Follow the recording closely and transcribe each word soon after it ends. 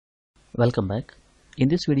Welcome back. In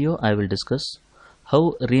this video, I will discuss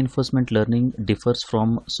how reinforcement learning differs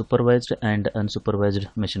from supervised and unsupervised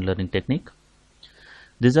machine learning technique.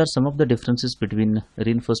 These are some of the differences between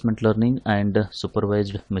reinforcement learning and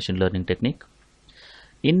supervised machine learning technique.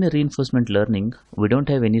 In reinforcement learning, we don't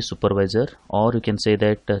have any supervisor, or you can say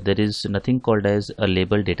that there is nothing called as a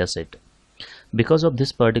label dataset. Because of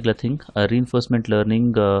this particular thing, reinforcement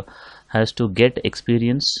learning has to get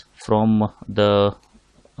experience from the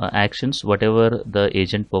actions whatever the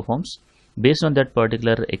agent performs. Based on that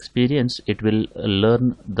particular experience, it will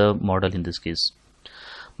learn the model in this case.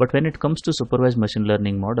 But when it comes to supervised machine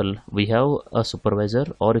learning model, we have a supervisor,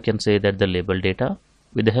 or you can say that the label data.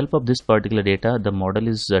 With the help of this particular data, the model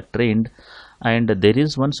is trained, and there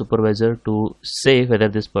is one supervisor to say whether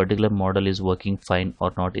this particular model is working fine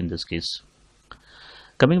or not in this case.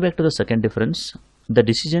 Coming back to the second difference, the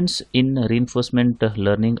decisions in reinforcement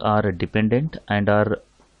learning are dependent and are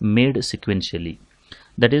made sequentially.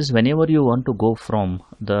 That is, whenever you want to go from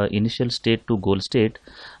the initial state to goal state,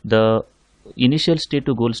 the initial state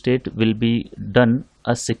to goal state will be done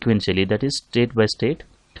sequentially, that is state by state.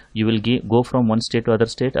 You will go from one state to other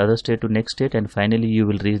state to next state, and finally you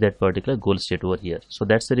will reach that particular goal state over here. So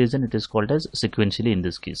that's the reason it is called as sequentially in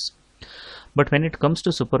this case. But when it comes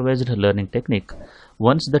to supervised learning technique,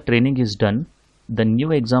 once the training is done, the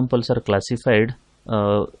new examples are classified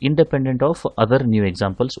independent of other new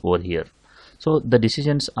examples over here. So the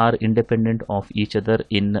decisions are independent of each other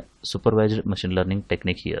in supervised machine learning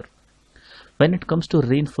technique here. When it comes to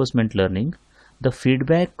reinforcement learning, the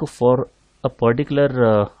feedback for a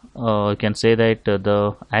particular you can say that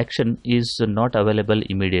the action is not available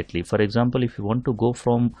immediately. For example, if you want to go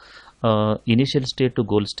from initial state to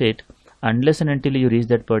goal state, unless and until you reach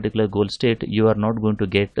that particular goal state, you are not going to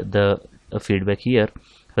get the feedback here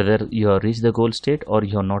whether you have reached the goal state or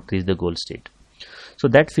you have not reached the goal state. So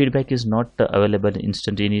that feedback is not available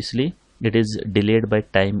instantaneously. It is delayed by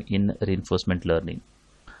time in reinforcement learning.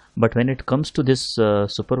 But when it comes to this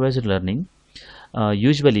supervised learning,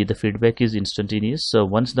 usually the feedback is instantaneous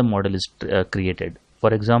once the model is created.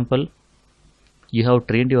 For example, you have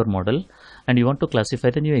trained your model and you want to classify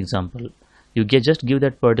the new example. You just give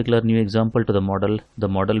that particular new example to the model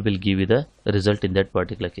will give you the result in that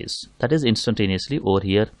particular case. That is instantaneously over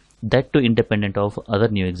here, that too independent of other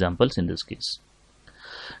new examples in this case.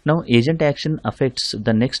 Now agent action affects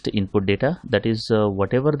the next input data, that is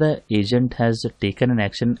whatever the agent has taken an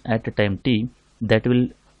action at a time t, that will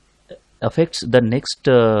affects the next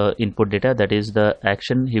input data, that is the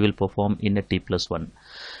action he will perform in a t+1.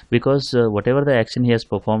 Because whatever the action he has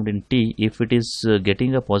performed in t, if it is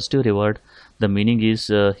getting a positive reward, the meaning is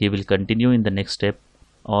he will continue in the next step,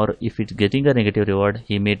 or if it's getting a negative reward,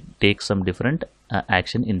 he may take some different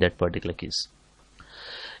action in that particular case.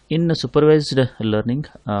 In supervised learning,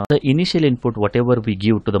 the initial input whatever we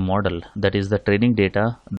give to the model, that is the training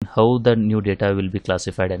data, how the new data will be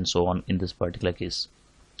classified and so on in this particular case.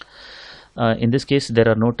 In this case, there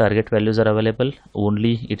are no target values are available,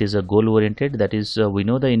 only it is a goal oriented. That is, we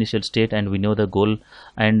know the initial state and we know the goal,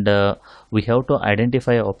 and we have to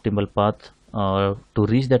identify an optimal path to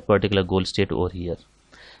reach that particular goal state over here.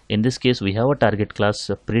 In this case, we have a target class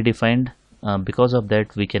predefined. Because of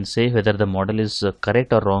that, we can say whether the model is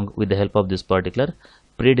correct or wrong with the help of this particular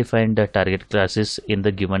predefined target classes in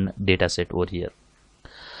the given data set over here.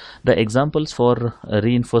 The examples for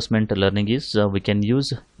reinforcement learning is we can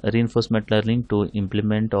use reinforcement learning to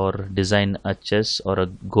implement or design a chess or a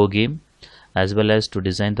Go game, as well as to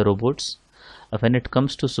design the robots. When it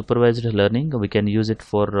comes to supervised learning, we can use it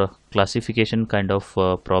for classification kind of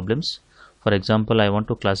problems. For example, I want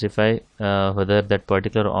to classify whether that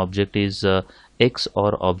particular object is X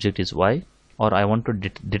or object is Y, or I want to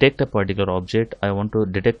detect a particular object, I want to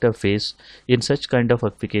detect a face. In such kind of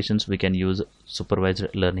applications, we can use supervised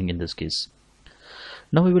learning in this case.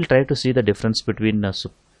 Now we will try to see the difference between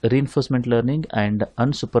reinforcement learning and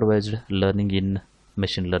unsupervised learning in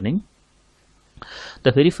machine learning.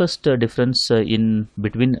 The very first difference in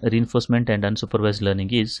between reinforcement and unsupervised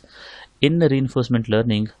learning is, in reinforcement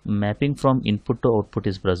learning, mapping from input to output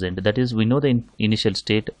is present. That is, we know the initial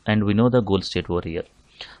state and we know the goal state over here.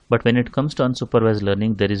 But when it comes to unsupervised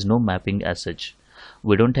learning, there is no mapping as such.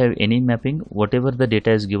 We don't have any mapping. Whatever the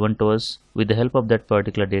data is given to us, with the help of that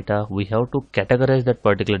particular data, we have to categorize that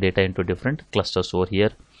particular data into different clusters over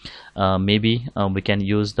here. Maybe we can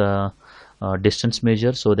use the distance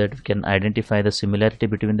measure so that we can identify the similarity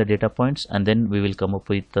between the data points, and then we will come up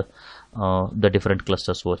with the different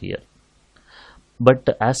clusters over here.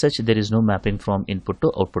 But as such, there is no mapping from input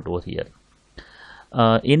to output over here.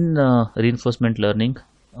 In reinforcement learning,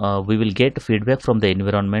 we will get feedback from the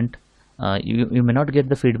environment you may not get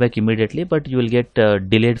the feedback immediately, but you will get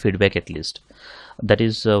delayed feedback at least. That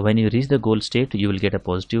is, when you reach the goal state, you will get a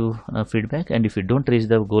positive feedback, and if you don't reach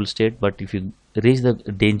the goal state, but if you reach the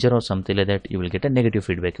danger or something like that, you will get a negative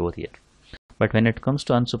feedback over here. But when it comes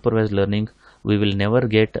to unsupervised learning, we will never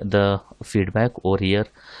get the feedback over here.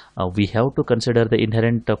 We have to consider the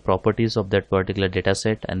inherent properties of that particular data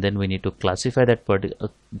set, and then we need to classify that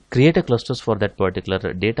create a clusters for that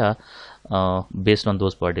particular data based on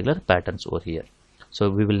those particular patterns over here. So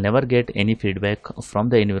we will never get any feedback from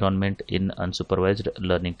the environment in unsupervised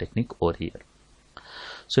learning technique over here.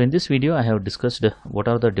 So in this video, I have discussed what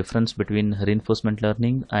are the difference between reinforcement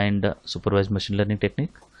learning and supervised machine learning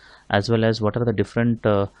technique, as well as what are the different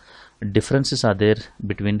differences are there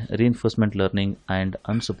between reinforcement learning and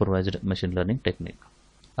unsupervised machine learning technique.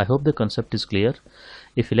 I hope the concept is clear.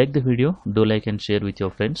 If you like the video, do like and share with your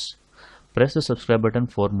friends. Press the subscribe button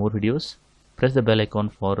for more videos. Press the bell icon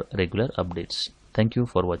for regular updates. Thank you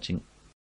for watching.